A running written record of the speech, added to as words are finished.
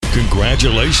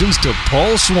Congratulations to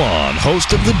Paul Swann,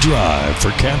 host of The Drive,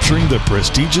 for capturing the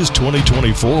prestigious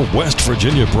 2024 West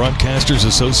Virginia Broadcasters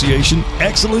Association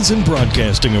Excellence in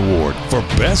Broadcasting Award for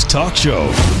Best Talk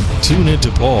Show. Tune in to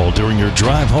Paul during your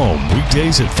drive home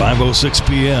weekdays at 5:06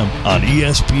 p.m. on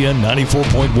ESPN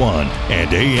 94.1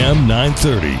 and AM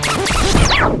 930.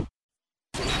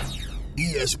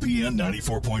 ESPN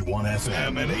 94.1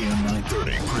 FM and AM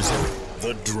 930 present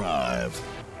The Drive.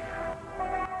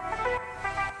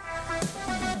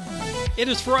 It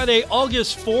is Friday,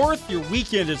 August 4th. Your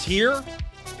weekend is here,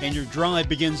 and your drive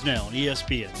begins now on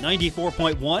ESPN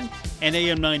 94.1 and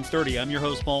AM 930. I'm your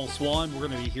host, Paul Swann. We're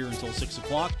going to be here until 6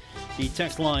 o'clock. The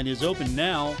text line is open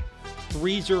now,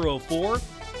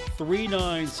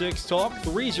 304-396-TALK,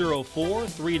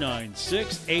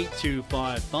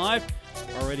 304-396-8255.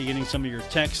 Already getting some of your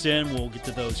texts in. We'll get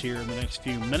to those here in the next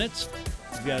few minutes.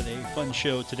 We've got a fun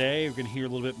show today. We're going to hear a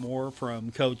little bit more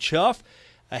from Coach Huff.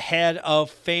 Ahead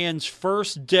of Fans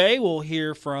First Day, we'll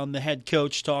hear from the head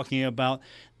coach talking about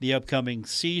the upcoming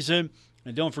season.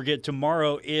 And don't forget,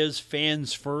 tomorrow is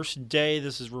Fans First Day.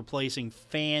 This is replacing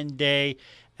Fan Day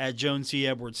at Joan C.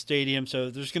 Edwards Stadium. So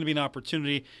there's going to be an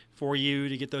opportunity for you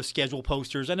to get those schedule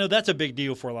posters. I know that's a big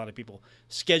deal for a lot of people.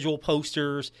 Schedule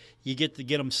posters, you get to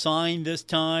get them signed this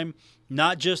time,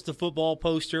 not just the football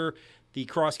poster, the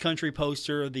cross-country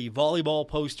poster, the volleyball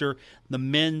poster, the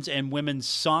men's and women's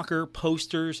soccer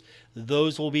posters.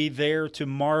 Those will be there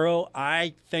tomorrow.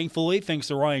 I, thankfully, thanks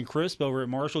to Ryan Crisp over at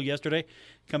Marshall yesterday,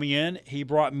 coming in, he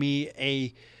brought me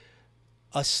a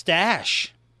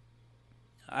stash.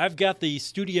 I've got the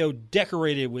studio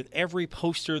decorated with every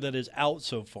poster that is out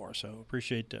so far. So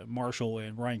appreciate Marshall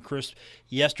and Ryan Crisp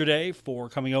yesterday for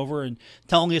coming over and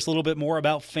telling us a little bit more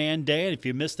about Fan Day. And if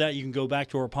you missed that, you can go back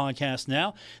to our podcast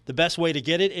now. The best way to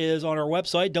get it is on our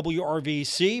website,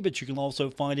 WRVC, but you can also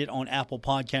find it on Apple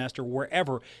Podcast or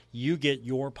wherever you get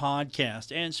your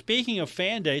podcast. And speaking of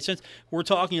Fan Day, since we're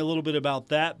talking a little bit about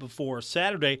that before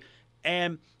Saturday,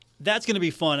 and that's going to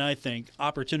be fun, I think,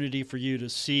 opportunity for you to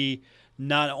see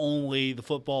not only the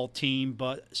football team,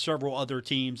 but several other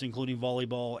teams, including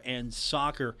volleyball and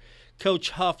soccer. Coach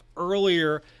Huff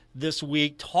earlier this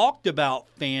week talked about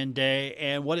Fan Day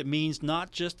and what it means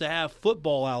not just to have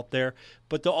football out there,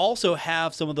 but to also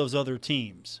have some of those other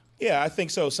teams. Yeah, I think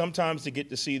so. Sometimes to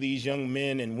get to see these young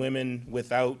men and women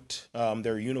without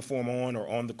their uniform on or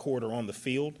on the court or on the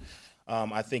field,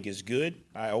 I think is good.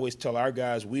 I always tell our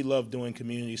guys we love doing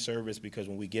community service because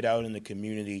when we get out in the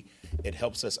community, it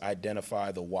helps us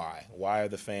identify the why. Why are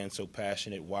the fans so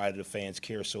passionate? Why do the fans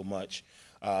care so much?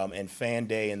 And Fan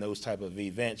Day and those type of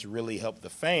events really help the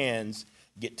fans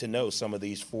get to know some of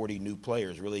these 40 new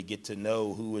players, really get to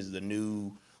know who is the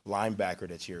new linebacker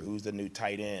that's here, who's the new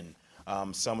tight end.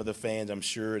 Some of the fans, I'm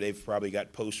sure they've probably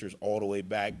got posters all the way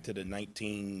back to the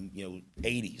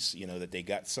 1980s, that they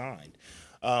got signed.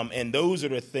 And those are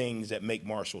the things that make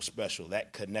Marshall special,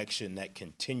 that connection, that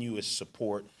continuous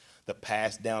support, the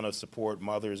pass down of support,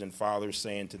 mothers and fathers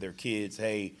saying to their kids,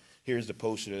 hey, here's the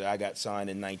poster that I got signed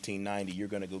in 1990. You're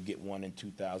going to go get one in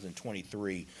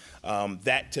 2023.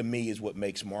 That, to me, is what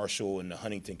makes Marshall and the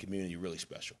Huntington community really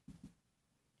special.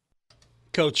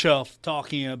 Coach Huff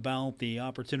talking about the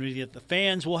opportunity that the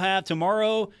fans will have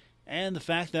tomorrow and the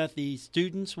fact that the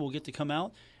students will get to come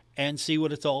out and see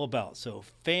what it's all about. So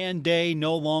Fan Day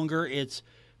no longer, it's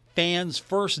Fans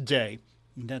First Day.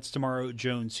 And that's tomorrow at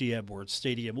Joan C. Edwards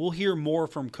Stadium. We'll hear more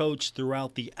from Coach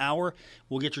throughout the hour.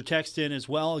 We'll get your text in as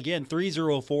well. Again,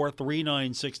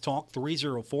 304-396-TALK,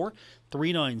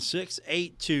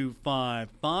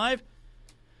 304-396-8255.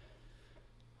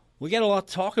 We got a lot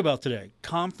to talk about today.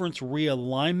 Conference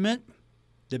realignment,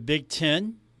 the Big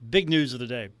Ten, big news of the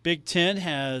day. Big Ten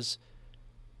has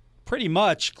pretty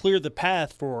much cleared the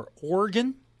path for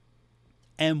Oregon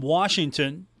and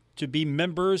Washington to be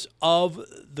members of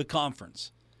the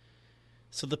conference.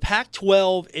 So the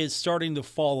Pac-12 is starting to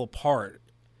fall apart.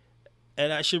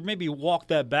 And I should maybe walk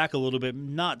that back a little bit,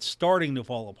 not starting to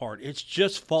fall apart. It's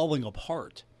just falling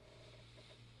apart.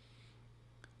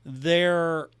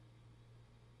 There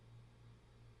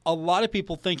a lot of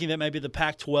people thinking that maybe the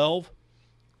Pac-12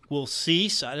 will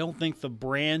cease. I don't think the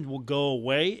brand will go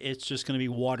away. It's just going to be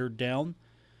watered down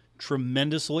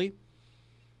tremendously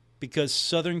because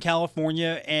Southern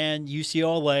California and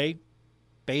UCLA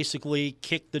basically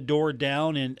kicked the door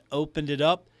down and opened it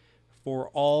up for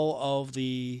all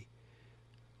the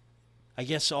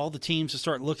teams to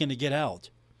start looking to get out.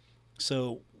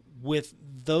 So with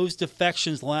those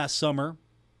defections last summer,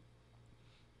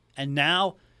 and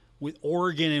now with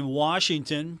Oregon and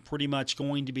Washington pretty much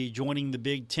going to be joining the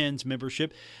Big Ten's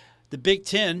membership, the Big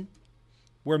Ten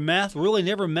where math really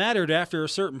never mattered after a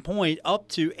certain point, up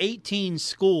to 18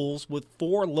 schools with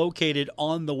 4 located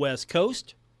on the West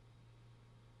Coast.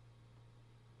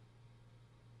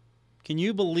 Can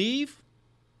you believe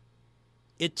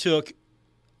it took,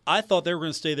 I thought they were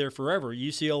going to stay there forever.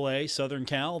 UCLA, Southern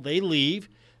Cal, they leave.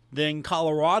 Then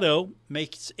Colorado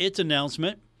makes its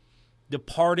announcement,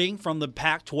 departing from the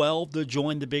Pac-12 to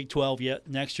join the Big 12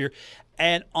 next year.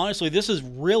 And honestly, this is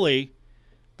really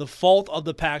the fault of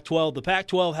the Pac-12. The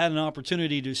Pac-12 had an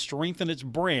opportunity to strengthen its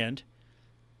brand,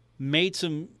 made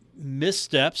some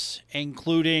missteps,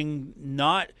 including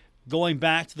not going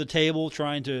back to the table,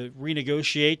 trying to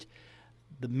renegotiate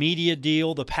the media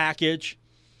deal, the package.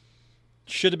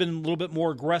 Should have been a little bit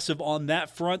more aggressive on that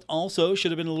front. Also,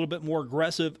 should have been a little bit more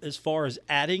aggressive as far as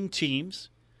adding teams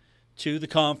to the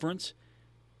conference.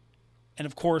 And,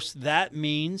 of course, that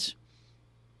means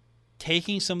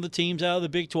taking some of the teams out of the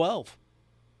Big 12.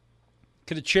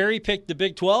 Could have cherry-picked the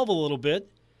Big 12 a little bit.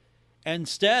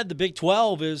 Instead, the Big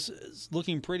 12 is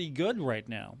looking pretty good right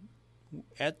now.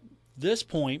 At this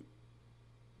point,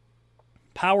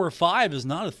 Power 5 is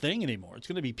not a thing anymore. It's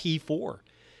going to be P4,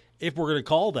 if we're going to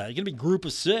call that. It's going to be Group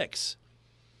of 6.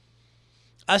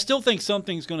 I still think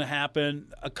something's going to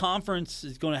happen. A conference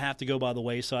is going to have to go by the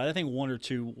wayside. I think 1 or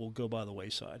 2 will go by the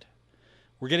wayside.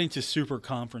 We're getting to super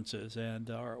conferences,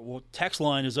 and our text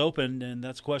line is open, and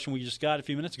that's a question we just got a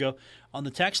few minutes ago on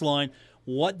the text line.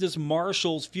 What does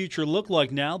Marshall's future look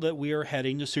like now that we are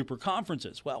heading to super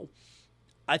conferences? Well,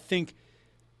 I think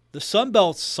the Sun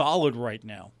Belt's solid right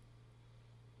now.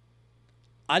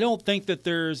 I don't think that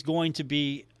there's going to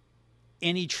be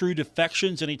any true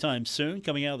defections anytime soon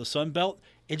coming out of the Sun Belt.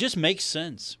 It just makes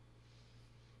sense.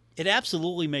 It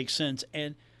absolutely makes sense.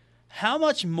 And how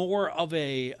much more of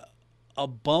a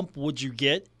bump would you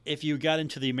get if you got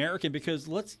into the American? Because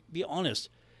let's be honest,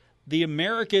 the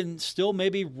American still may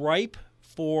be ripe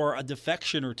for a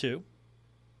defection or two.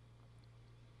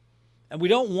 And we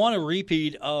don't want a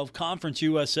repeat of Conference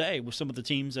USA with some of the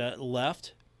teams that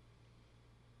left.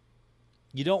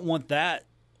 You don't want that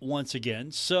once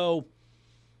again. So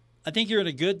I think you're in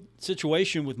a good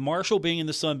situation with Marshall being in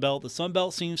the Sun Belt. The Sun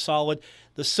Belt seems solid.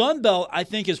 The Sun Belt, I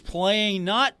think, is playing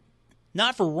not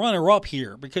for runner-up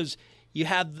here, because you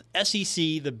have SEC,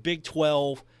 the Big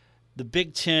 12, the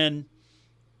Big 10,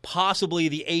 possibly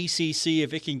the ACC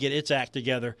if it can get its act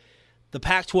together. The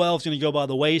Pac-12 is going to go by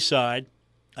the wayside.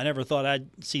 I never thought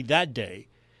I'd see that day.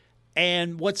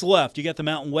 And what's left? You got the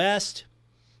Mountain West.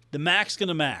 The MAC's going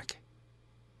to MAC.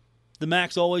 The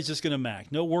MAC's always just going to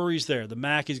MAC. No worries there. The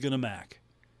MAC is going to MAC.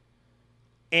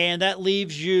 And that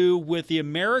leaves you with the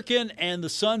American and the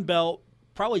Sun Belt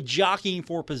probably jockeying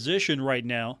for position right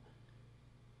now.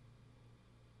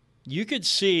 You could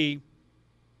see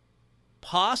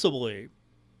possibly,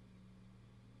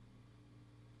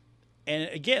 and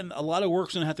again, a lot of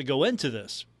work's going to have to go into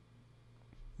this.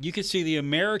 You could see the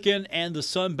American and the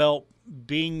Sun Belt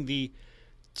being the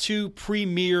 2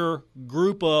 premier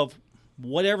group of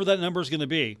whatever that number is going to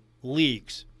be,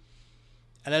 leagues.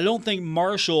 And I don't think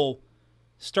Marshall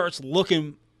starts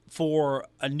looking for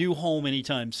a new home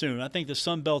anytime soon. I think the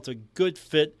Sun Belt's a good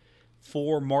fit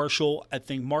for Marshall. I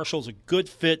think Marshall's a good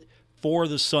fit for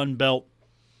the Sun Belt.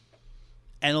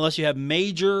 And unless you have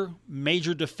major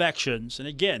defections, and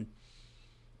again,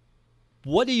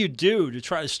 what do you do to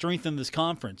try to strengthen this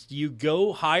conference? Do you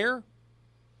go higher?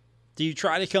 Do you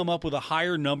try to come up with a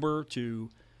higher number to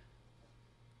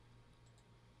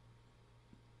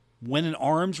win an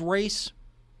arms race?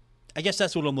 I guess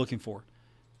that's what I'm looking for.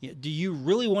 Do you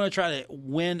really want to try to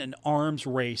win an arms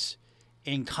race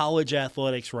in college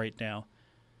athletics right now?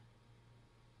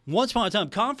 Once upon a time,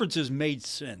 conferences made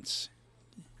sense.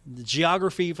 The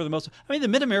geography, for the most, the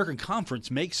Mid-American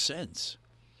Conference makes sense.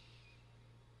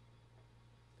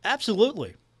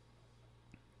 Absolutely.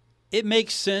 It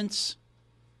makes sense.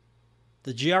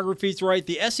 The geography's right.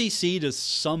 The SEC, to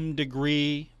some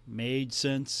degree, made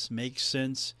sense, makes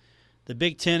sense. The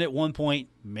Big Ten at one point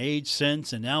made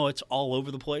sense, and now it's all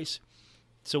over the place.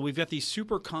 So we've got these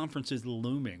super conferences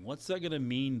looming. What's that going to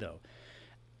mean, though?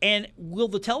 And will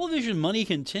the television money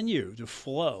continue to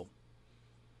flow?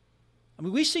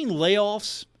 We've seen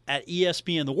layoffs at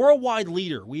ESPN, the worldwide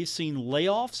leader. We've seen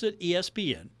layoffs at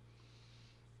ESPN,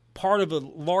 part of a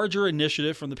larger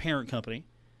initiative from the parent company.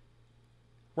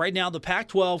 Right now, the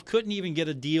Pac-12 couldn't even get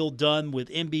a deal done with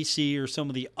NBC or some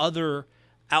of the other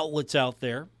outlets out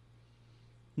there,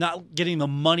 not getting the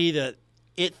money that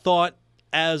it thought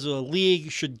as a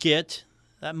league should get.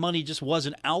 That money just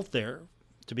wasn't out there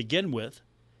to begin with.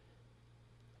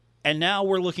 And now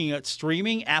we're looking at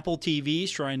streaming. Apple TV's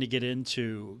trying to get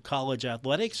into college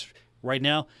athletics. Right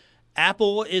now,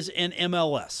 Apple is in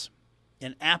MLS.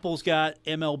 and Apple's got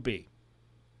MLB.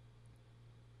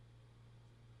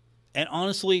 And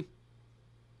honestly,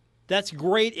 that's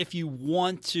great if you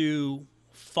want to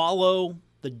follow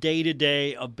the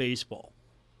day-to-day of baseball.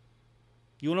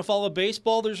 You want to follow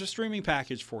baseball, there's a streaming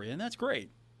package for you, and that's great.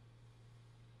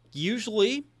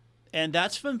 Usually, and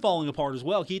that's been falling apart as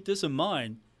well, keep this in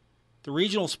mind, the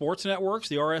regional sports networks,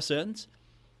 the RSNs,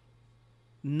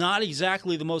 not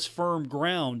exactly the most firm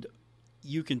ground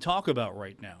you can talk about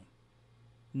right now.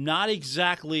 Not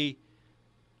exactly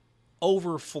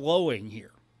overflowing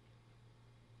here.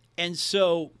 And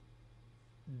so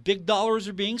big dollars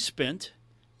are being spent.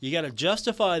 You got to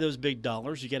justify those big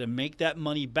dollars. You got to make that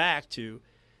money back to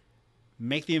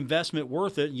make the investment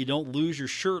worth it. You don't lose your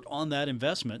shirt on that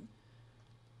investment.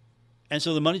 And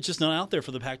so the money's just not out there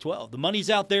for the Pac-12. The money's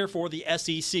out there for the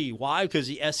SEC. Why? Because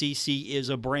the SEC is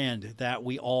a brand that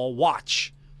we all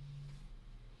watch.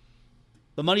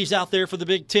 The money's out there for the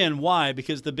Big Ten. Why?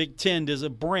 Because the Big Ten is a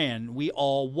brand we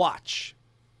all watch.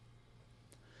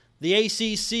 The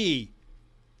ACC,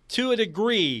 to a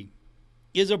degree,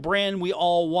 is a brand we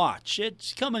all watch.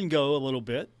 It's come and go a little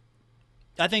bit.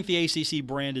 I think the ACC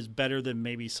brand is better than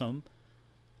maybe some.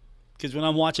 Because when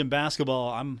I'm watching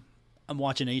basketball, I'm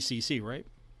watching ACC, right?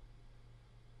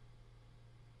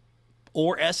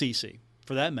 Or SEC,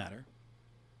 for that matter.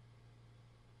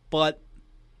 But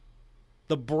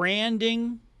the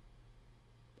branding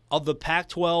of the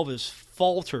Pac-12 has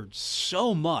faltered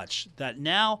so much that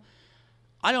now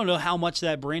I don't know how much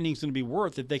that branding is going to be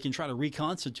worth if they can try to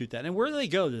reconstitute that. And where do they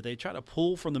go? Do they try to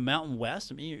pull from the Mountain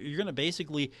West? I mean, you're going to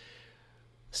basically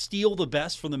steal the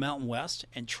best from the Mountain West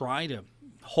and try to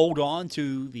hold on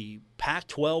to the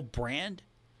Pac-12 brand?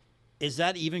 Is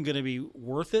that even going to be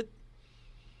worth it?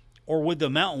 Or would the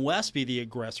Mountain West be the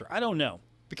aggressor? I don't know.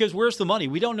 Because where's the money?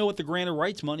 We don't know what the grant of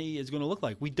rights money is going to look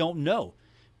like. We don't know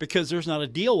because there's not a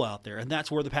deal out there. And that's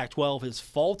where the Pac-12 has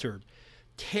faltered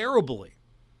terribly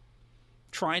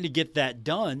trying to get that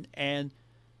done. And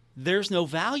there's no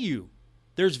value.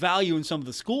 There's value in some of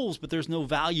the schools, but there's no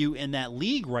value in that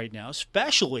league right now,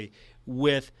 especially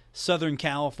with Southern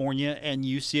California and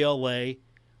UCLA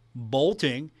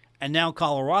bolting, and now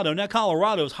Colorado. Now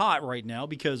Colorado's hot right now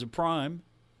because of Prime,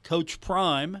 Coach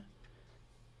Prime.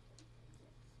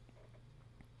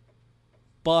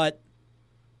 But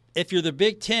if you're the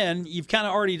Big Ten, you've kind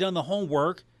of already done the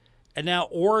homework, and now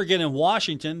Oregon and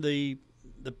Washington, the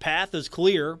path is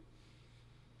clear.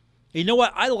 You know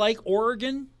what? I like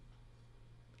Oregon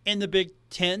in the Big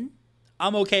Ten.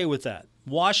 I'm okay with that.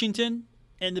 Washington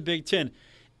and the Big Ten.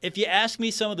 If you ask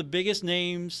me some of the biggest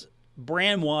names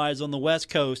brand-wise on the West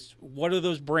Coast, what are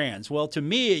those brands? Well, to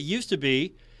me, it used to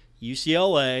be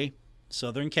UCLA,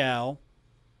 Southern Cal,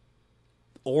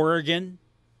 Oregon,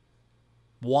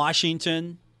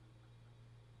 Washington.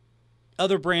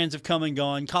 Other brands have come and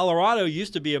gone. Colorado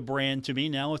used to be a brand to me.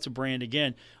 Now it's a brand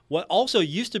again. What also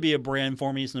used to be a brand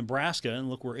for me is Nebraska, and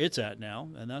look where it's at now,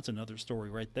 and that's another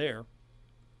story right there.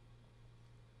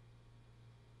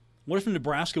 What if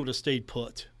Nebraska would have stayed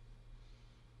put?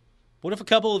 What if a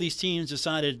couple of these teams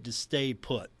decided to stay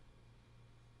put?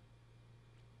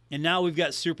 And now we've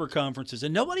got super conferences,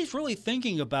 and nobody's really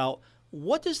thinking about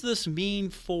what does this mean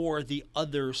for the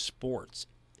other sports?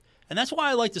 And that's why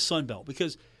I like the Sun Belt,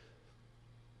 because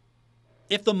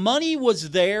if the money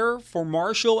was there for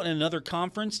Marshall and another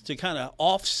conference to kind of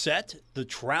offset the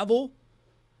travel,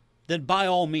 then by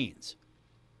all means.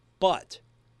 But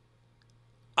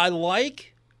I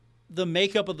like the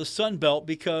makeup of the Sun Belt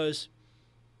because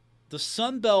the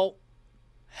Sun Belt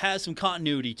has some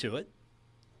continuity to it.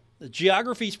 The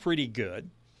geography's pretty good.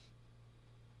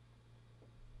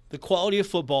 The quality of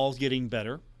football is getting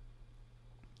better.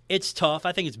 It's tough.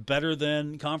 I think it's better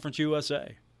than Conference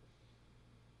USA.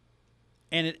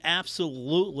 And it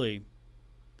absolutely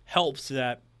helps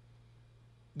that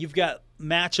you've got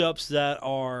matchups that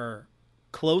are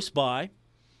close by. I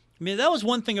mean, that was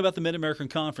one thing about the Mid-American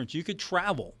Conference. You could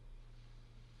travel.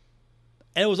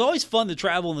 And it was always fun to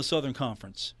travel in the Southern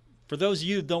Conference. For those of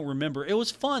you who don't remember, it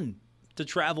was fun to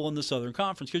travel in the Southern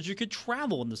Conference because you could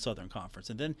travel in the Southern Conference.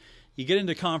 And then you get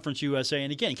into Conference USA.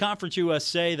 And again, Conference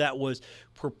USA, that was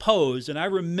proposed. And I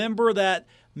remember that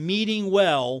meeting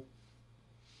well,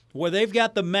 where they've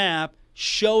got the map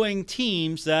showing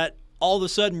teams that all of a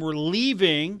sudden were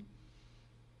leaving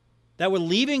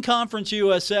Conference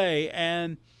USA,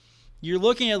 and you're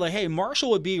looking at like, hey,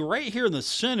 Marshall would be right here in the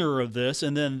center of this,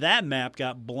 and then that map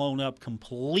got blown up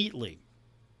completely.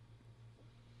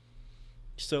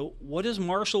 So what does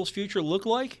Marshall's future look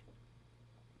like?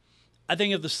 I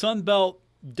think if the Sun Belt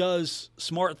does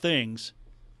smart things,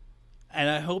 and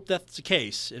I hope that's the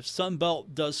case, if Sun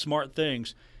Belt does smart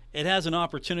things, it has an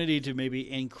opportunity to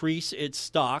maybe increase its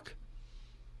stock,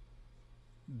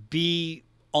 be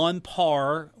on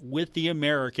par with the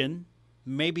American,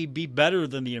 maybe be better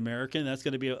than the American. That's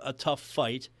going to be a tough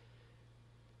fight.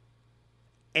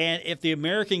 And if the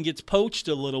American gets poached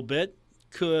a little bit,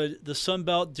 could the Sun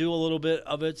Belt do a little bit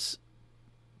of its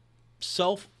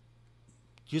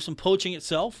do some poaching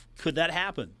itself? Could that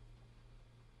happen?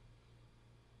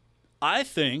 I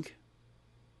think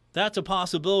that's a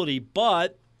possibility,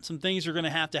 but some things are going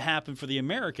to happen for the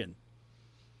American.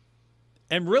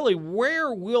 And really,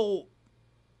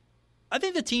 I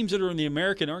think the teams that are in the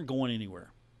American aren't going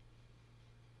anywhere.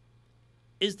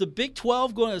 Is the Big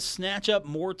 12 going to snatch up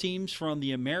more teams from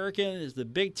the American? Is the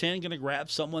Big 10 going to grab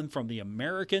someone from the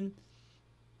American?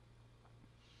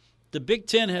 The Big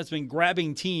 10 has been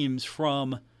grabbing teams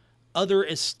from other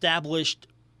established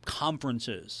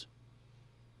conferences.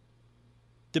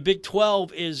 The Big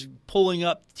 12 is pulling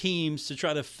up teams to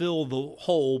try to fill the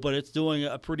hole, but it's doing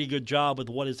a pretty good job with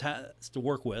what it has to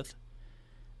work with.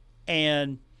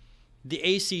 And the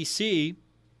ACC,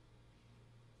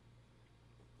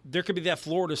 there could be that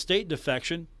Florida State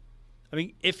defection. I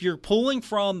mean, if you're pulling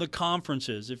from the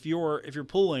conferences, if you're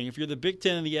the Big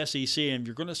Ten and the SEC, and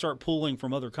you're going to start pulling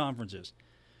from other conferences,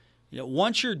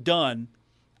 once you're done,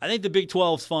 I think the Big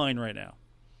 12's fine right now.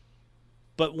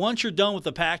 But once you're done with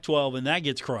the Pac-12 and that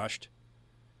gets crushed,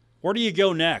 where do you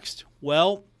go next?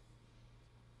 Well,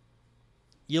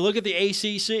 you look at the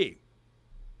ACC.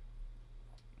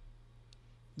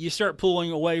 You start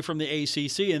pulling away from the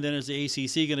ACC, and then is the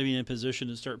ACC going to be in a position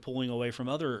to start pulling away from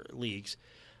other leagues?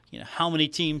 How many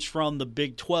teams from the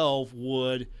Big 12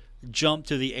 would jump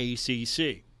to the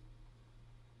ACC?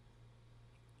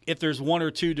 If there's one or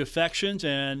two defections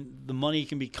and the money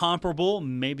can be comparable,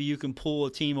 maybe you can pull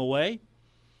a team away.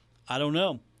 I don't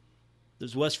know.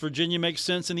 Does West Virginia make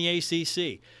sense in the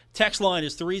ACC? Text line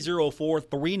is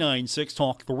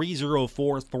 304-396-TALK,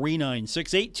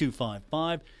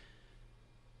 304-396-8255.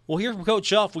 We'll hear from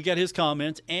Coach Huff. We got his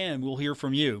comments, and we'll hear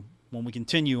from you when we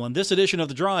continue on this edition of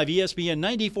The Drive, ESPN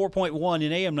 94.1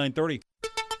 and AM 930.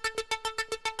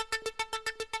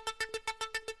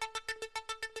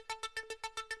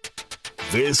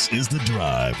 This is The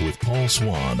Drive with Paul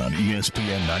Swann on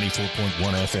ESPN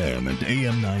 94.1 FM and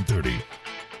AM 930.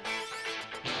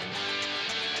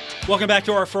 Welcome back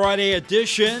to our Friday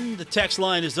edition. The text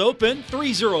line is open,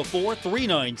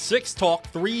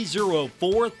 304-396-TALK,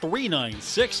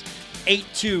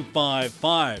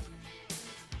 304-396-8255.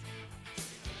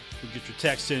 We'll get your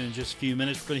text in just a few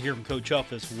minutes. We're going to hear from Coach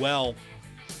Huff as well.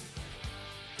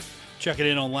 Checking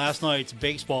in on last night's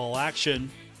baseball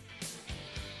action.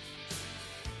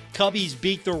 Cubbies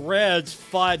beat the Reds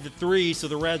 5-3, so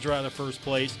the Reds are out of first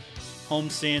place.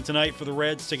 Homestand tonight for the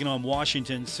Reds, taking on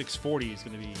Washington. 6:40 is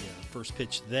going to be first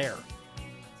pitch there.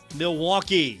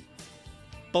 Milwaukee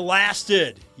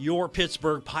blasted your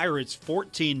Pittsburgh Pirates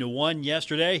 14-1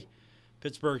 yesterday.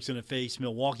 Pittsburgh's going to face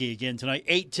Milwaukee again tonight.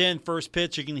 8:10 first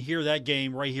pitch. You can hear that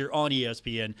game right here on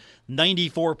ESPN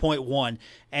 94.1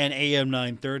 and AM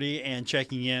 930. And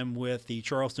checking in with the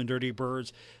Charleston Dirty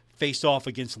Birds. Faced off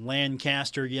against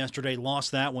Lancaster yesterday.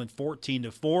 Lost that one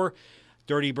 14-4.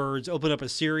 Dirty Birds open up a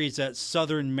series at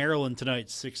Southern Maryland tonight,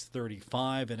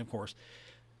 6:35. And, of course,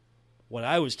 what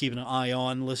I was keeping an eye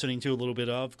on, listening to a little bit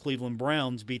of, Cleveland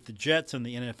Browns beat the Jets in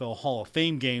the NFL Hall of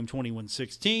Fame game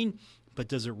 21-16. But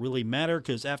does it really matter?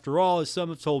 Because, after all, as some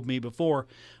have told me before,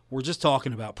 we're just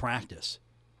talking about practice.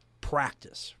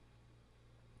 Practice.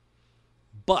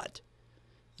 But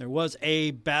there was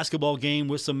a basketball game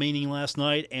with some meaning last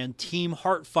night, and Team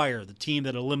Heartfire, the team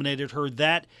that eliminated her,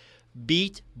 that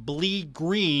beat Bleed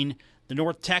Green, the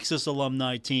North Texas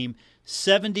alumni team,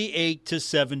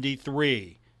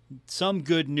 78-73. Some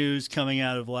good news coming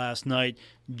out of last night.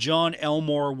 John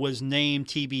Elmore was named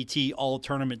TBT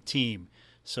All-Tournament Team.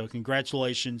 So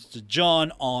congratulations to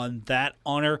John on that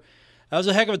honor. That was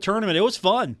a heck of a tournament. It was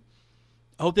fun.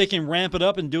 I hope they can ramp it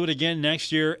up and do it again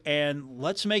next year. And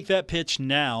let's make that pitch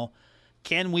now.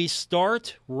 Can we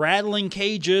start rattling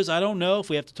cages? I don't know if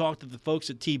we have to talk to the folks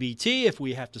at TBT, if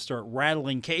we have to start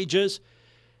rattling cages.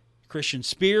 Christian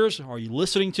Spears, are you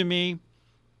listening to me?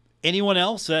 Anyone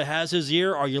else that has his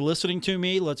ear, are you listening to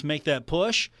me? Let's make that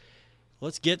push.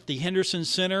 Let's get the Henderson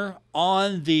Center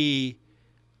on the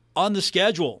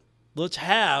schedule. Let's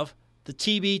have the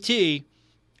TBT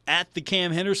at the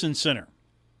Cam Henderson Center.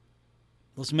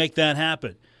 Let's make that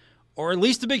happen. Or at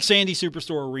least the Big Sandy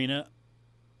Superstore Arena.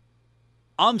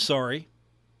 I'm sorry,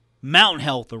 Mountain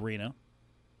Health Arena.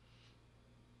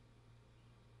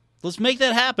 Let's make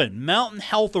that happen. Mountain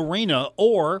Health Arena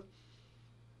or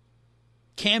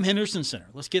Cam Henderson Center.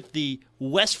 Let's get the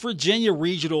West Virginia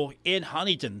Regional in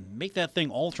Huntington. Make that thing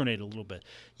alternate a little bit.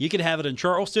 You could have it in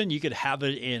Charleston. You could have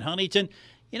it in Huntington.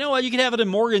 You know what? You could have it in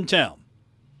Morgantown.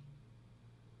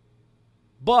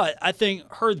 But I think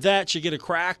Heard That should get a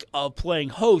crack of playing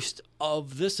host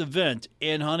of this event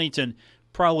in Huntington,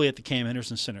 probably at the Cam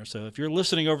Henderson Center. So if you're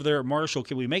listening over there at Marshall,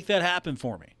 can we make that happen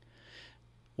for me?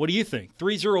 What do you think?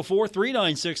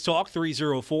 304-396-TALK,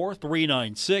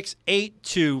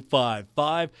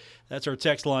 304-396-8255. That's our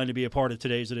text line to be a part of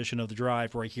today's edition of The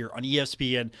Drive right here on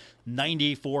ESPN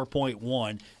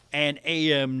 94.1 and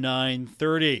AM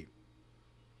 930.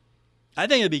 I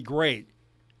think it'd be great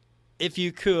if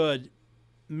you could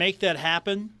make that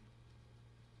happen.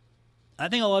 I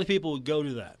think a lot of people would go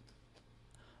to that.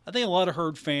 I think a lot of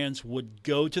Herd fans would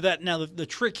go to that. Now, the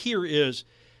trick here is,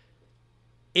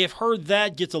 if Heard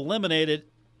That gets eliminated,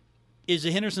 is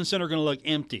the Henderson Center going to look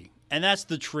empty? And that's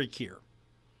the trick here.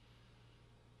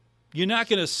 You're not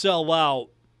going to sell out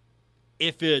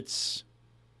if it's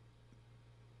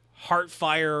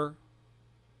Heartfire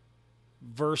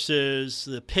versus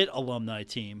the Pitt alumni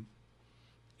team,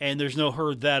 and there's no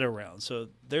Heard That around. So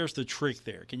there's the trick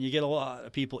there. Can you get a lot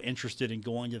of people interested in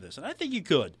going to this? And I think you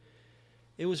could.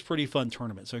 It was a pretty fun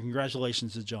tournament. So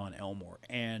congratulations to John Elmore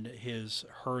and his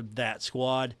Heard That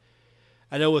squad.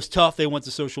 I know it was tough. They went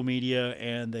to social media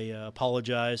and they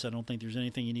apologized. I don't think there's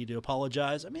anything you need to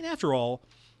apologize. I mean, after all,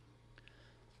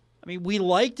 we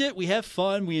liked it. We had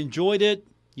fun. We enjoyed it.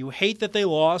 You hate that they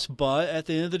lost, but at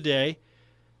the end of the day,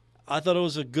 I thought it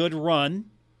was a good run.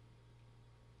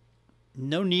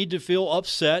 No need to feel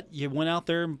upset. You went out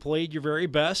there and played your very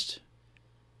best.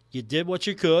 You did what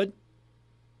you could.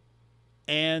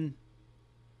 And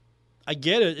I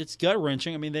get it. It's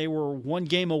gut-wrenching. They were one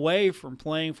game away from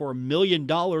playing for $1 million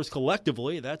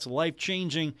collectively. That's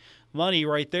life-changing money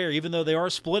right there. Even though they are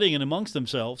splitting it amongst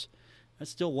themselves,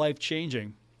 that's still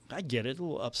life-changing. I get it. A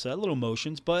little upset, a little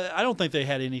emotions, but I don't think they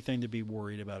had anything to be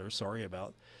worried about or sorry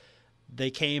about.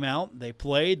 They came out, they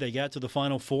played, they got to the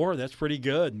Final Four. That's pretty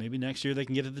good. Maybe next year they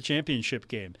can get to the championship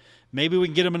game. Maybe we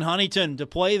can get them in Huntington to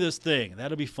play this thing.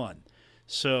 That'll be fun.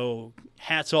 So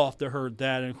hats off to Heard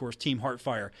That, and, of course, Team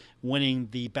Heartfire winning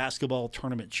the basketball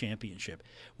tournament championship.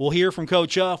 We'll hear from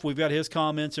Coach Huff. We've got his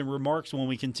comments and remarks when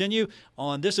we continue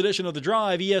on this edition of The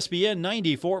Drive, ESPN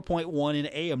 94.1 and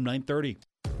AM 930.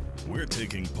 We're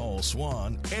taking Paul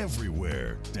Swann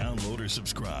everywhere. Download or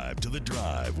subscribe to The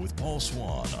Drive with Paul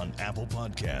Swann on Apple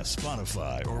Podcasts,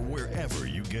 Spotify, or wherever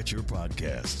you get your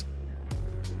podcasts.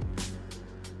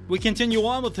 We continue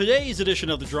on with today's edition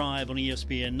of The Drive on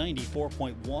ESPN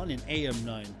 94.1 and AM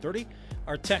 930.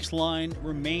 Our text line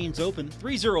remains open,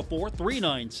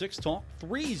 304-396-TALK,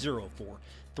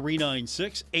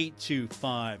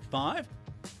 304-396-8255.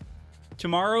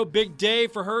 Tomorrow, big day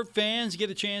for Herd fans. Get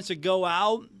a chance to go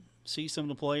out, see some of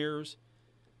the players,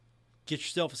 get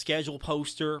yourself a schedule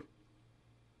poster.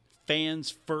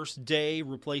 Fans First Day,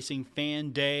 replacing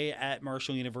Fan Day at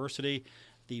Marshall University.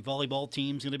 The volleyball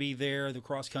team's going to be there. The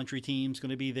cross-country team's going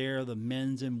to be there. The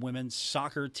men's and women's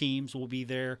soccer teams will be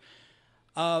there.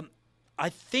 I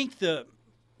think let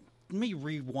me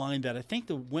rewind that. I think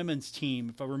the women's team,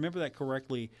 if I remember that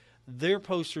correctly, their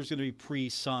poster is going to be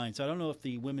pre-signed. So I don't know if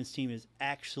the women's team is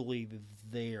actually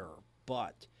there,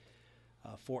 but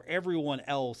for everyone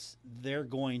else, they're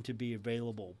going to be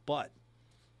available. But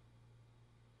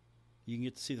you can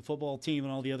get to see the football team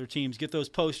and all the other teams get those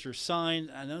posters signed.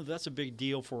 I know that's a big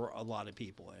deal for a lot of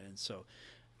people. And so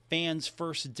Fans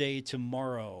First Day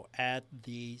tomorrow at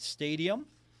the stadium.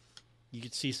 You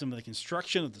can see some of the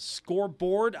construction of the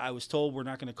scoreboard. I was told we're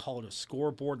not going to call it a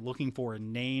scoreboard, looking for a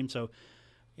name. So,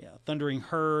 yeah, Thundering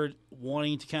Herd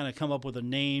wanting to kind of come up with a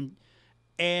name.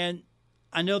 And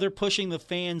I know they're pushing the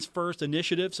Fans First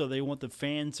initiative, so they want the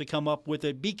fans to come up with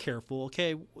it. Be careful,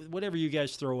 okay? Whatever you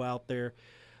guys throw out there,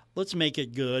 let's make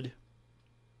it good.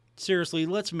 Seriously,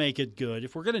 let's make it good.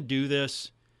 If we're going to do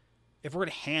this, if we're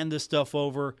going to hand this stuff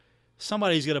over,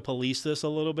 somebody's going to police this a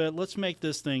little bit. Let's make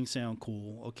this thing sound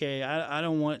cool, okay? I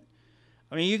don't want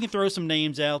 – you can throw some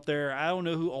names out there. I don't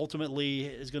know who ultimately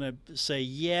is going to say,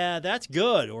 yeah, that's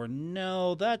good, or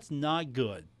no, that's not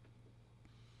good.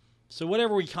 So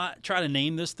whatever we try to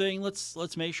name this thing,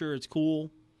 let's make sure it's cool.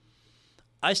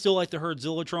 I still like the Herd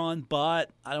Zillotron,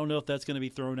 but I don't know if that's going to be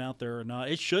thrown out there or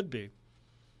not. It should be.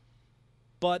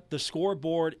 But the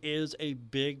scoreboard is a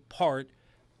big part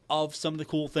of some of the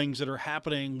cool things that are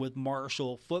happening with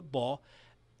Marshall football.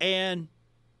 And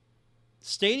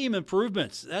stadium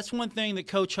improvements, that's one thing that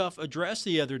Coach Huff addressed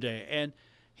the other day. And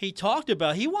he talked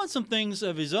about he wants some things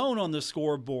of his own on the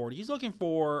scoreboard. He's looking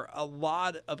for a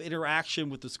lot of interaction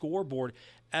with the scoreboard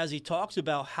as he talks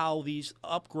about how these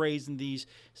upgrades and these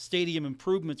stadium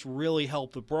improvements really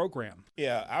help the program.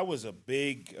 Yeah, I was a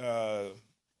big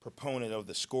proponent of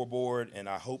the scoreboard, and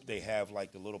I hope they have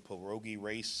like the little pierogi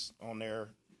race on there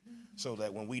so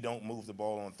that when we don't move the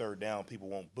ball on third down, people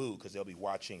won't boo because they'll be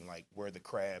watching like where the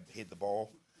crab hit the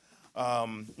ball.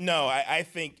 No, I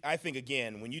think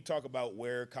again, when you talk about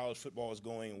where college football is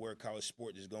going, where college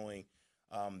sport is going,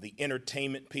 the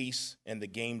entertainment piece and the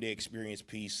game day experience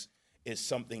piece is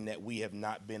something that we have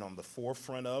not been on the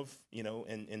forefront of,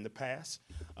 in the past.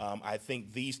 I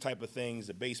think these type of things,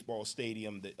 the baseball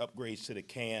stadium, the upgrades to the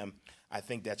CAM, I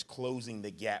think that's closing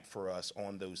the gap for us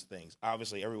on those things.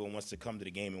 Obviously, everyone wants to come to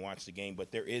the game and watch the game,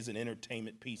 but there is an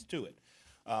entertainment piece to it.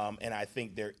 And I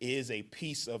think there is a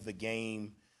piece of the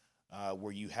game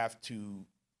where you have to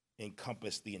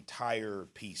encompass the entire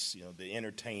piece, the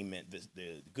entertainment,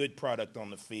 the good product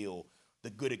on the field, the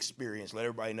good experience. Let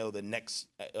everybody know the next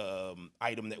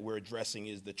item that we're addressing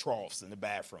is the troughs in the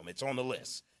bathroom. It's on the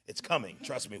list. It's coming.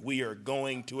 Trust me, we are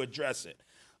going to address it.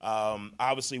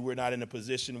 Obviously, we're not in a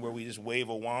position where we just wave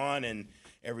a wand and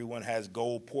everyone has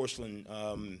gold porcelain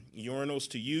urinals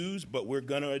to use, but we're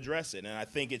going to address it. And I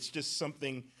think it's just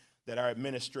something that our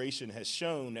administration has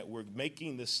shown that we're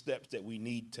making the steps that we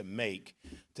need to make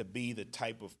to be the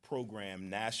type of program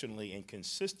nationally and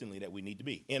consistently that we need to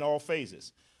be in all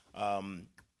phases.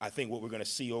 I think what we're going to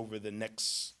see over the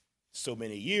next so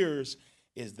many years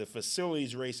is the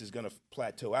facilities race is going to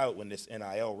plateau out when this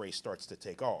NIL race starts to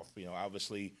take off.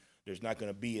 Obviously there's not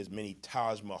going to be as many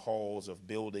Taj Mahals of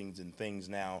buildings and things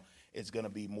now. It's going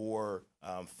to be more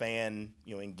fan,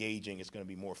 engaging. It's going to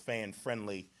be more fan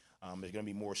friendly. There's going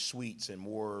to be more suites and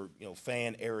more,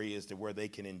 fan areas to where they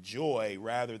can enjoy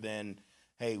rather than,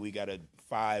 hey, we got a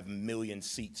 5 million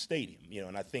seat stadium,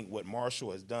 and I think what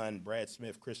Marshall has done, Brad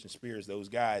Smith, Christian Spears, those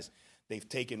guys, they've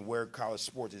taken where college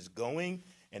sports is going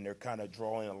and they're kind of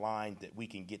drawing a line that we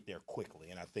can get there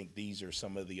quickly. And I think these are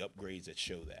some of the upgrades that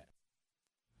show that.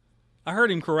 I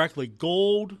heard him correctly.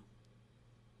 Gold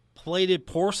plated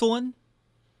porcelain.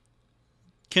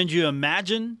 Can you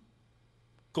imagine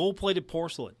gold plated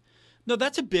porcelain? No,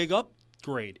 that's a big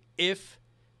upgrade if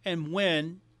and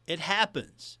when it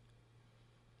happens.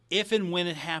 If and when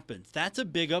it happens. That's a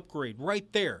big upgrade right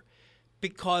there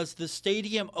because the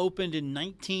stadium opened in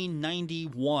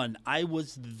 1991. I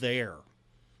was there.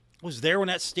 I was there when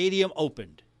that stadium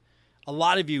opened. A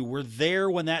lot of you were there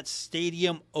when that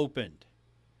stadium opened.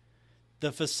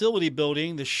 The facility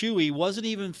building, the Shuey, wasn't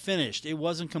even finished. It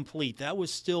wasn't complete. That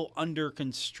was still under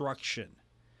construction.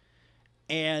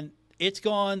 And it's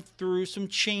gone through some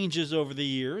changes over the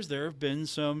years. There have been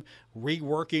some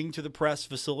reworking to the press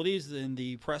facilities in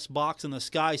the press box and the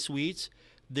Sky Suites.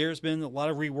 There's been a lot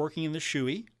of reworking in the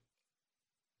Shuey.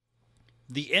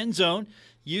 The end zone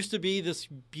used to be this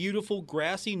beautiful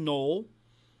grassy knoll,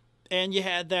 and you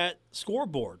had that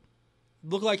scoreboard. It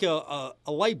looked like a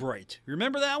light bright.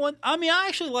 Remember that one? I mean, I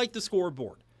actually like the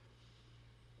scoreboard.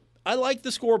 I like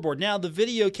the scoreboard. Now, the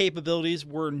video capabilities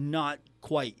were not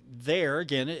quite there.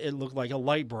 Again, it looked like a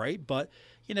light bright, but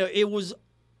it was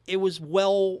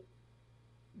well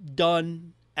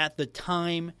done at the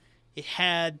time. It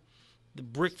had the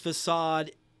brick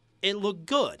facade. It looked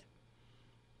good.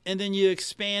 And then you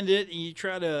expand it and you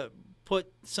try to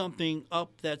put something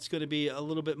up that's going to be a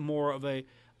little bit more of a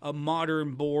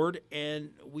modern board, and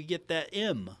we get that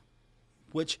M,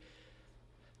 which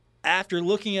after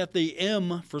looking at the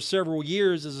M for several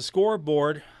years as a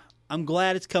scoreboard, I'm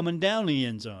glad it's coming down the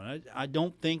end zone. I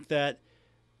don't think that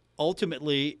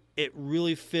ultimately it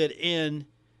really fit in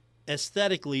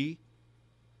aesthetically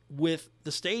with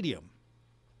the stadium.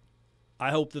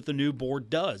 I hope that the new board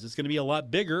does. It's going to be a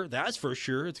lot bigger, that's for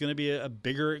sure. It's going to be a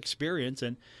bigger experience.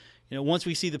 And once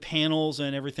we see the panels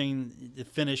and everything, the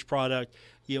finished product,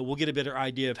 we'll get a better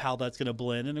idea of how that's going to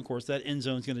blend. And, of course, that end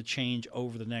zone is going to change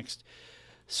over the next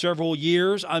several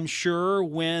years, I'm sure,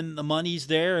 when the money's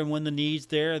there and when the need's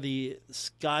there, the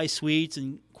Sky Suites,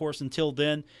 and of course until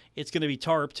then it's going to be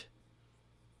tarped.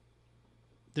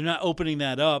 They're not opening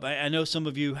that up. I know some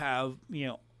of you have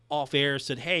off air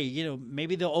said, hey,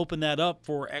 maybe they'll open that up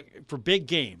for big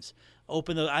games.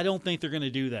 I don't think they're going to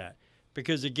do that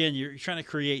because, again, you're trying to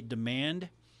create demand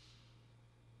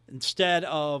instead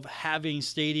of having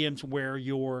stadiums where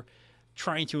you're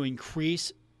trying to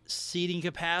increase seating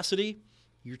capacity.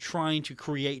 You're trying to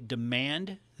create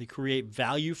demand, to create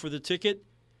value for the ticket.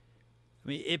 I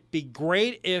mean, it'd be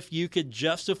great if you could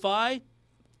justify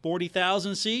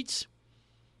 40,000 seats.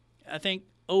 I think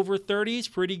over 30 is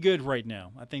pretty good right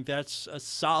now. I think that's a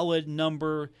solid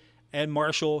number And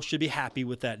Marshall should be happy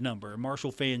with that number.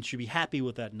 Marshall fans should be happy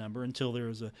with that number until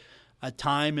there's a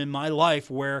time in my life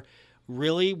where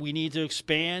really we need to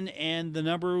expand and the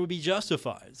number would be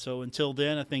justified. So until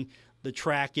then, I think the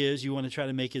track is you want to try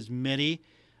to make as many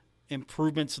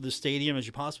improvements to the stadium as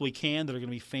you possibly can that are going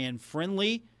to be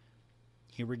fan-friendly.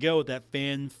 Here we go with that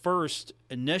fan-first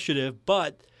initiative.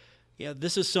 But yeah,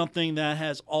 this is something that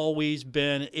has always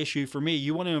been an issue for me.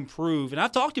 You want to improve, and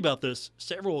I've talked about this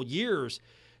several years.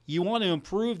 You want to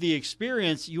improve the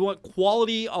experience. You want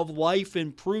quality of life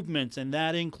improvements, and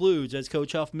that includes, as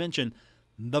Coach Huff mentioned,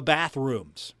 the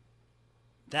bathrooms.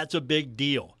 That's a big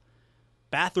deal.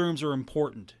 Bathrooms are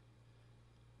important.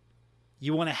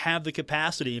 You want to have the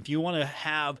capacity. If you want to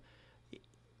have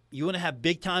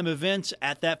big-time events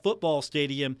at that football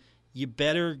stadium, you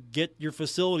better get your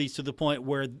facilities to the point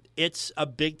where it's a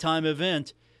big-time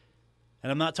event.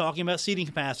 And I'm not talking about seating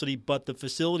capacity, but the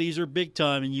facilities are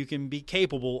big-time and you can be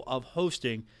capable of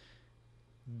hosting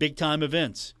big-time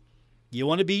events. You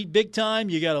want to be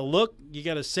big-time, you got to look, you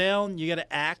got to sound, you got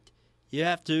to act. You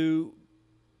have to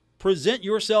present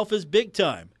yourself as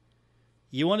big-time.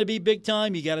 You want to be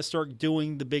big-time, you got to start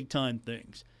doing the big-time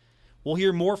things. We'll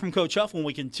hear more from Coach Huff when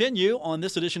we continue on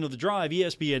this edition of The Drive,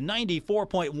 ESPN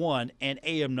 94.1 and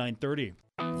AM 930.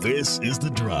 This is The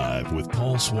Drive with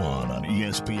Paul Swann on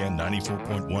ESPN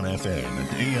 94.1 FM and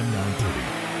AM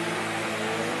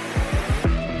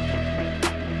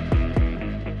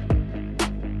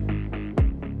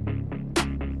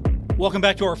 930. Welcome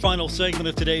back to our final segment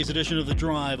of today's edition of The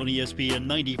Drive on ESPN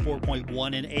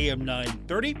 94.1 and AM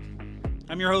 930.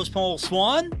 I'm your host, Paul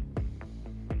Swann.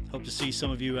 Hope to see some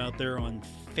of you out there on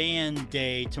Fan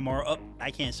Day tomorrow. Oh,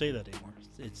 I can't say that anymore.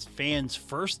 It's Fans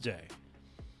First Day.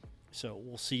 So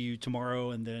we'll see you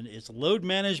tomorrow, and then it's load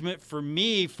management for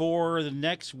me for the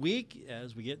next week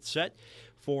as we get set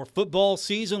for football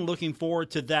season. Looking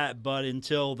forward to that, but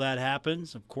until that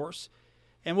happens, of course,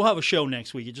 and we'll have a show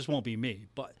next week. It just won't be me,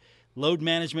 but load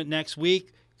management next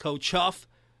week. Coach Huff,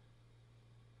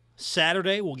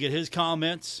 Saturday, we'll get his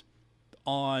comments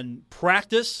on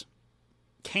practice,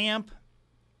 camp,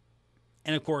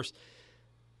 and of course,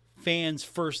 Fans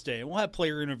First Day. We'll have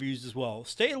player interviews as well.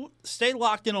 Stay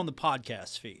locked in on the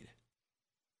podcast feed.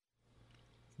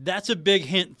 That's a big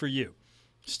hint for you.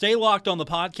 Stay locked on the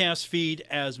podcast feed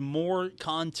as more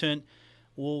content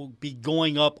will be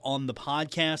going up on the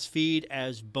podcast feed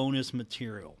as bonus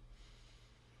material.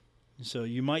 So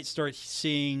you might start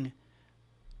seeing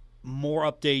more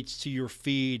updates to your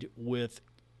feed with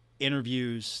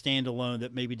interviews standalone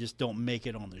that maybe just don't make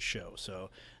it on the show.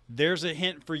 So there's a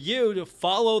hint for you to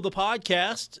follow the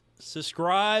podcast,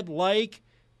 subscribe, like,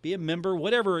 be a member,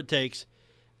 whatever it takes,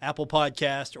 Apple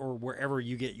Podcast or wherever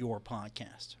you get your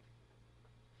podcast.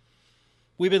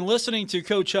 We've been listening to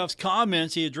Coach Huff's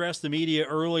comments. He addressed the media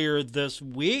earlier this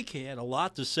week. He had a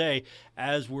lot to say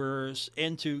as we're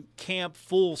into camp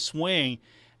full swing.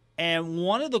 And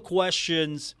one of the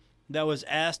questions that was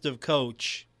asked of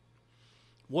Coach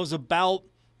was about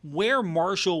where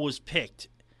Marshall was picked,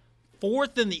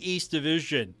 4th in the East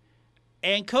Division.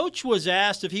 And Coach was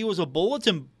asked if he was a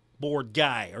bulletin board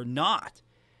guy or not.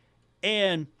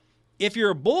 And if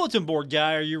you're a bulletin board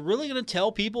guy, are you really going to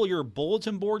tell people you're a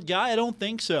bulletin board guy? I don't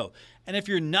think so. And if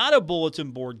you're not a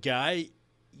bulletin board guy,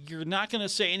 you're not going to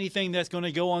say anything that's going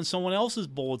to go on someone else's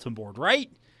bulletin board,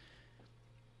 right?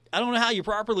 I don't know how you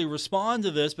properly respond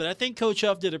to this, but I think Coach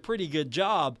Huff did a pretty good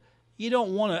job. You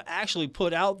don't want to actually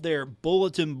put out there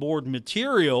bulletin board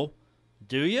material,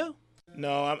 do you?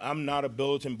 No, I'm not a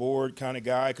bulletin board kind of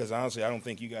guy because honestly, I don't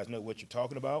think you guys know what you're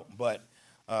talking about. But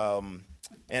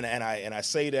and I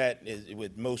say that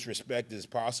with most respect as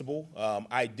possible.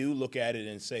 I do look at it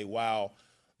and say, wow,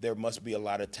 there must be a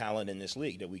lot of talent in this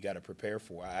league that we got to prepare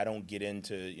for. I don't get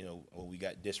into we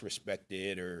got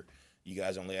disrespected or you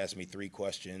guys only asked me 3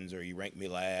 questions or you ranked me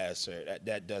last. Or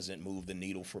that doesn't move the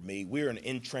needle for me. We're an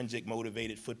intrinsic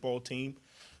motivated football team.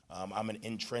 I'm an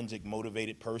intrinsic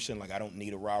motivated person. Like I don't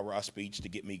need a rah-rah speech to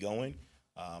get me going.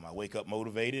 I wake up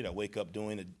motivated. I wake up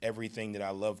doing everything that I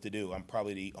love to do. I'm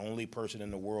probably the only person in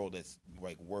the world that's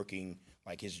like working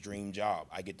like his dream job.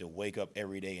 I get to wake up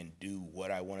every day and do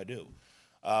what I want to do.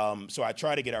 So I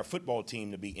try to get our football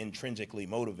team to be intrinsically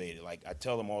motivated. Like I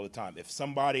tell them all the time, if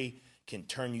somebody can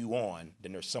turn you on,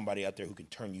 then there's somebody out there who can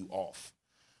turn you off.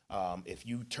 If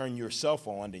you turn yourself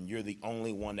on, then you're the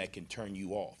only one that can turn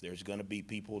you off. There's going to be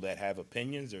people that have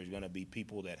opinions. There's going to be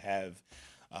people that have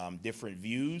different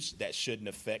views that shouldn't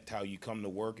affect how you come to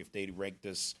work. If they ranked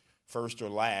us first or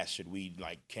last, should we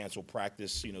like cancel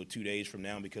practice, 2 days from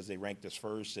now because they ranked us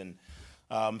first? And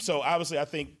so obviously I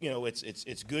think,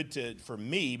 it's good for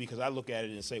me because I look at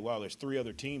it and say, wow, there's 3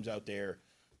 other teams out there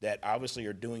that obviously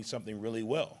are doing something really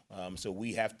well. So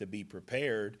we have to be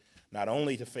prepared not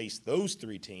only to face those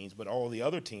 3 teams, but all the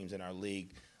other teams in our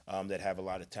league that have a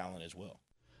lot of talent as well.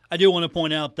 I do want to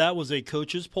point out that was a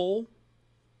coaches poll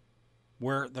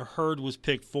where the Herd was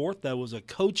picked 4th. That was a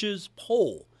coaches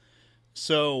poll.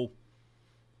 So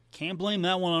can't blame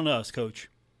that one on us, Coach.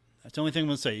 That's the only thing I'm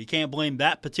going to say. You can't blame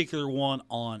that particular one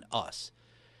on us.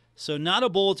 So not a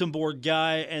bulletin board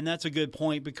guy, and that's a good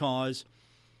point because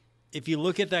if you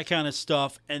look at that kind of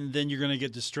stuff and then you're going to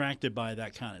get distracted by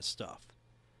that kind of stuff.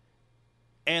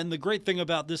 And the great thing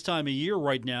about this time of year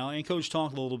right now, and Coach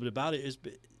talked a little bit about it,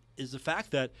 is the fact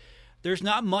that there's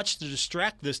not much to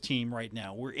distract this team right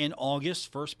now. We're in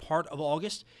August, first part of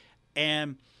August,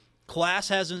 and class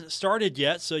hasn't started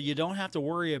yet, so you don't have to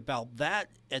worry about that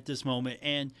at this moment.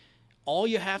 And all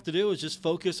you have to do is just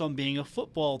focus on being a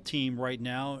football team right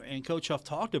now, and Coach Huff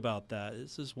talked about that.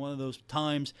 This is one of those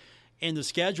times in the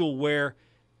schedule where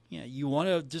you want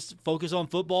to just focus on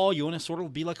football. You want to sort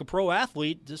of be like a pro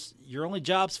athlete. Just your only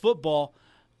job's football.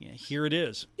 Here it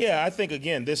is. Yeah, I think,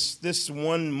 again, this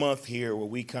 1 month here where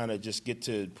we kind of just get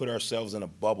to put ourselves in a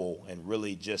bubble and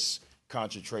really just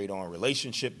concentrate on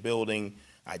relationship building,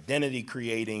 identity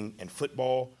creating, and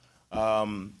football.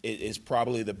 It is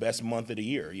probably the best month of the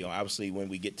year. Obviously, when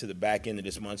we get to the back end of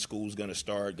this month, school's going to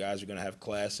start. Guys are going to have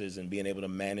classes and being able to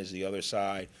manage the other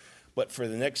side. But for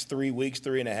the next 3 weeks,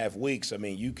 3.5 weeks, I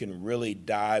mean, you can really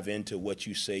dive into what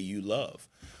you say you love.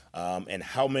 And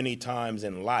how many times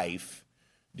in life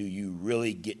do you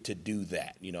really get to do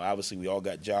that? Obviously, we all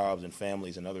got jobs and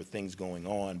families and other things going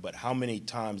on. But how many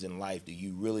times in life do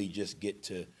you really just get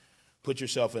to put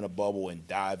yourself in a bubble and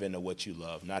dive into what you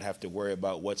love, not have to worry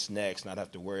about what's next, not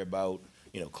have to worry about,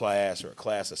 class or a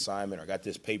class assignment, or I got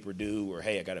this paper due, or,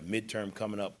 hey, I got a midterm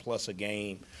coming up plus a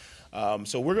game.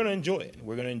 So we're going to enjoy it.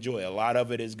 We're going to enjoy it. A lot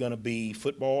of it is going to be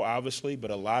football, obviously,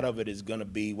 but a lot of it is going to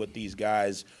be what these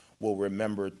guys will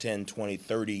remember 10, 20,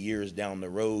 30 years down the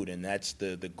road, and that's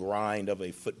the grind of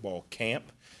a football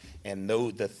camp. And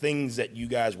the things that you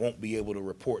guys won't be able to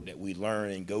report that we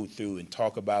learn and go through and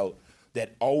talk about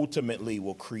that ultimately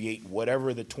will create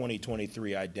whatever the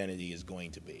 2023 identity is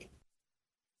going to be.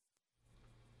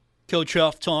 Coach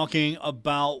Huff talking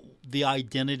about the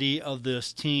identity of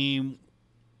this team.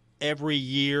 Every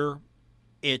year,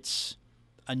 it's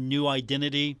a new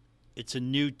identity. It's a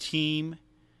new team.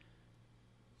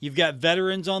 You've got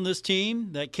veterans on this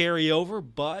team that carry over,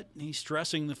 but he's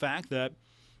stressing the fact that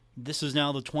this is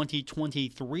now the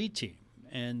 2023 team,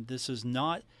 and this is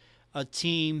not a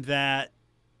team that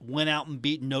went out and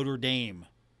beat Notre Dame.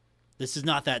 This is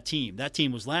not that team. That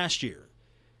team was last year.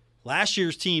 Last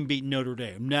year's team beat Notre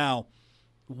Dame. Now,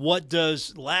 what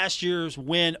does last year's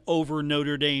win over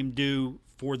Notre Dame do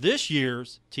for this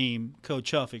year's team? Coach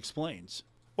Huff explains.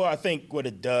 Well, I think what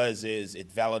it does is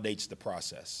it validates the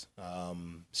process.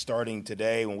 Starting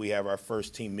today, when we have our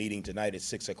first team meeting tonight at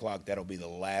 6 o'clock, that'll be the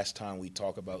last time we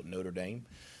talk about Notre Dame.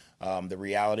 The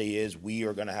reality is we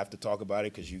are going to have to talk about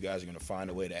it because you guys are going to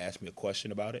find a way to ask me a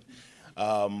question about it.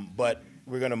 But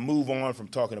we're going to move on from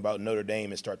talking about Notre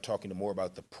Dame and start talking more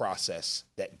about the process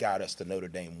that got us the Notre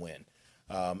Dame win.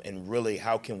 And really,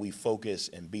 how can we focus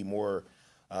and be more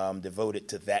devoted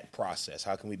to that process?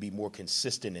 How can we be more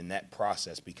consistent in that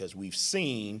process? Because we've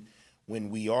seen when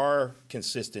we are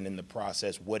consistent in the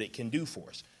process what it can do for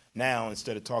us. Now,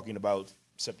 instead of talking about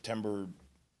September,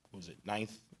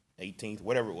 9th, 18th,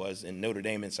 whatever it was, in Notre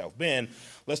Dame and South Bend,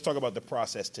 let's talk about the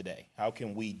process today. How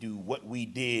can we do what we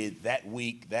did that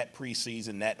week, that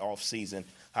preseason, that offseason?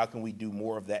 How can we do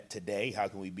more of that today? How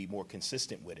can we be more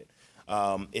consistent with it?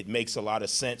 It makes a lot of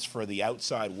sense for the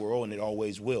outside world, and it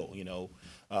always will,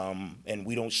 and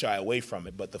we don't shy away from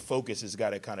it. But the focus has got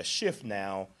to kind of shift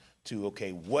now to,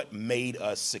 okay, what made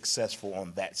us successful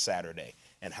on that Saturday,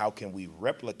 and how can we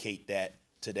replicate that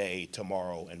today,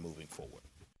 tomorrow, and moving forward?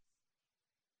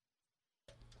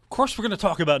 Of course, we're going to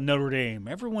talk about Notre Dame.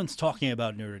 Everyone's talking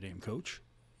about Notre Dame, Coach.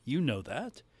 You know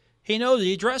that. He knows.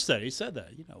 He addressed that. He said that.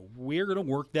 We're going to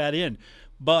work that in.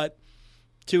 But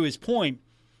to his point,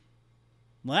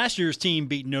 last year's team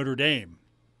beat Notre Dame.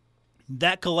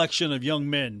 That collection of young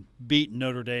men beat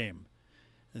Notre Dame.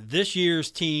 This year's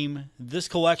team, this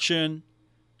collection,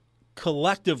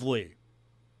 collectively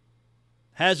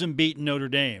hasn't beaten Notre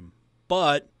Dame.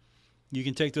 But you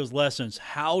can take those lessons.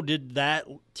 How did that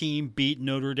team beat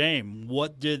Notre Dame?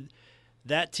 What did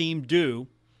that team do?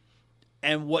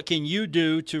 And what can you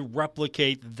do to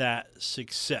replicate that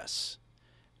success?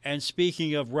 And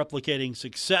speaking of replicating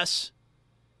success,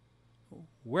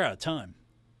 we're out of time.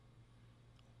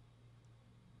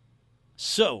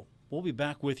 So we'll be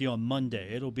back with you on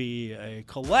Monday. It'll be a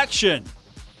collection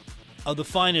of the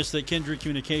finest that Kindred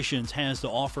Communications has to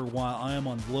offer while I am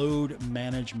on load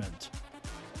management.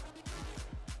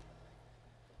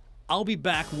 I'll be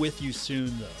back with you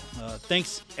soon, though.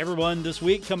 Thanks, everyone, this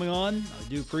week coming on. I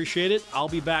do appreciate it. I'll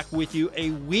be back with you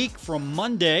a week from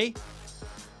Monday.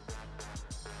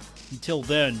 Until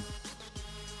then,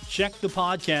 check the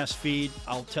podcast feed.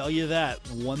 I'll tell you that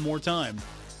one more time.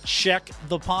 Check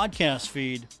the podcast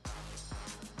feed.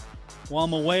 While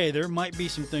I'm away, there might be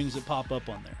some things that pop up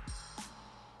on there.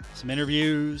 Some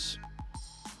interviews,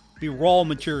 be raw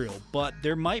material, but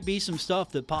there might be some stuff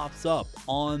that pops up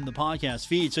on the podcast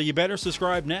feed. So you better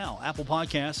subscribe now. Apple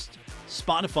Podcasts,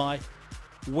 Spotify,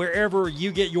 wherever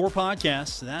you get your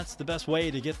podcasts. That's the best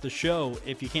way to get the show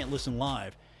if you can't listen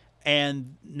live.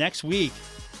 And next week,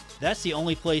 that's the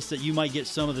only place that you might get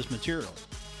some of this material.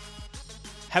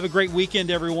 Have a great weekend,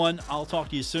 everyone. I'll talk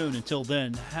to you soon. Until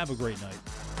then, have a great night.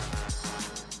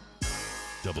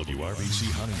 WRBC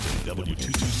Huntington,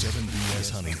 W227BS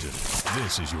Huntington.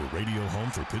 This is your radio home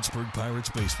for Pittsburgh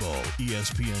Pirates baseball.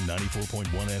 ESPN 94.1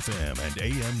 FM and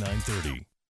AM 930.